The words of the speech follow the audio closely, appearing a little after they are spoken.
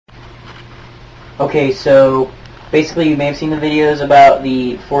Okay, so basically you may have seen the videos about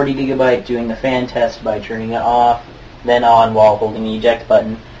the 40 gigabyte doing the fan test by turning it off, then on while holding the eject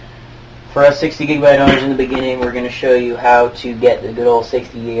button. For us 60 gigabyte owners in the beginning, we're going to show you how to get the good old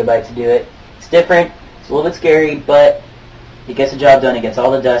 60 gigabyte to do it. It's different, it's a little bit scary, but it gets the job done. It gets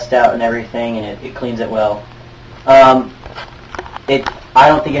all the dust out and everything, and it cleans it well. I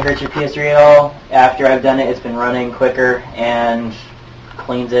don't think it hurts your PS3 at all. After I've done it, it's been running quicker and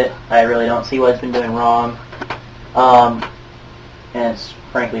cleans it. I really don't see what it's been doing wrong. And it's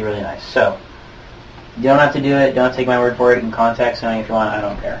frankly really nice. So, you don't have to do it. Don't take my word for it. You can contact Sony if you want. I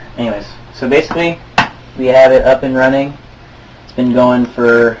don't care. Anyways, so basically, we have it up and running. It's been going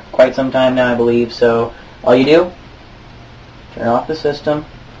for quite some time now, I believe. So, all you do, turn off the system.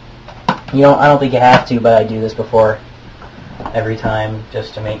 I don't think you have to, but I do this before every time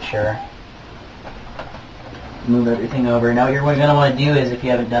just to make sure. Move everything over. Now what you're going to want to do is, if you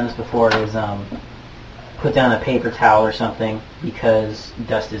haven't done this before, is put down a paper towel or something, because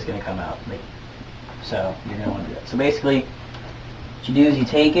dust is going to come out. So you're going to want to do that. So basically, what you do is you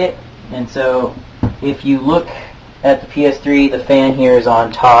take it, and so if you look at the PS3, the fan here is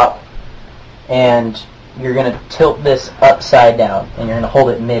on top, and you're going to tilt this upside down, and you're going to hold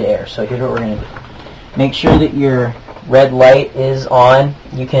it mid-air. So here's what we're going to do. Make sure that your red light is on.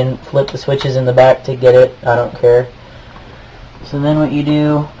 You can flip the switches in the back to get it. I don't care. So then what you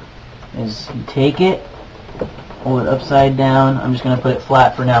do is you take it, hold it upside down. I'm just going to put it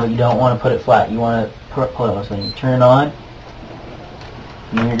flat for now, but you don't want to put it flat. You want to put it close. When you turn it on,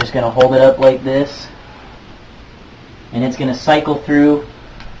 and then you're just going to hold it up like this, and it's going to cycle through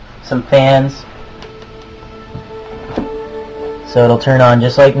some fans. So it'll turn on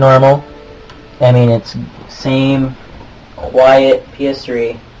just like normal. I mean, it's same quiet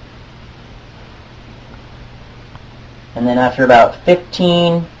PS3. And then after about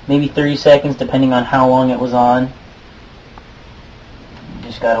 15, maybe 30 seconds, depending on how long it was on, you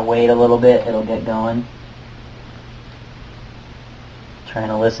just gotta wait a little bit, it'll get going. Trying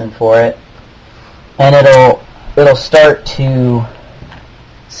to listen for it. And it'll start to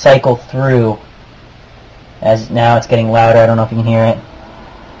cycle through, as now it's getting louder. I don't know if you can hear it.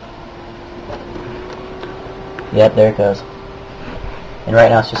 Yep, there it goes. And right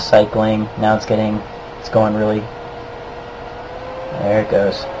now it's just cycling. Now it's going really. There it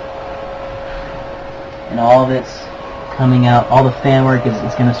goes. And all of it's coming out. All the fan work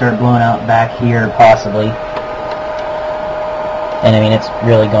is going to start blowing out back here, possibly. And I mean, it's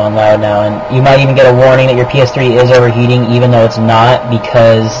really going loud now. And you might even get a warning that your PS3 is overheating, even though it's not,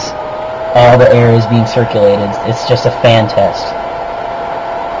 because all the air is being circulated. It's just a fan test.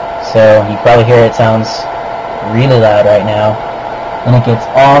 So you probably hear it sounds really loud right now, and it gets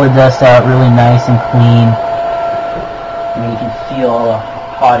all the dust out really nice and clean. I mean, you can feel all the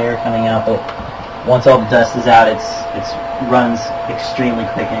hot air coming out, but once all the dust is out, it runs extremely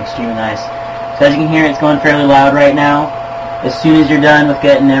quick and extremely nice. So as you can hear, it's going fairly loud right now. As soon as you're done with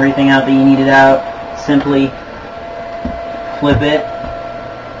getting everything out that you needed out, simply flip it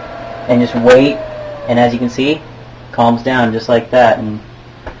and just wait, and as you can see, calms down just like that. And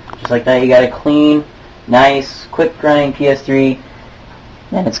just like that, you got a clean, nice, quick running PS3,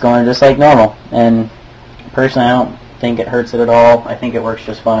 and it's going just like normal. And personally, I don't think it hurts it at all. I think it works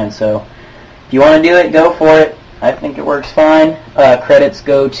just fine. So if you want to do it, go for it. I think it works fine. Credits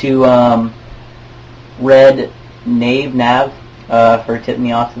go to Red Nav for tipping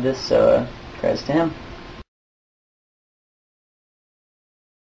me off to this, so credits to him.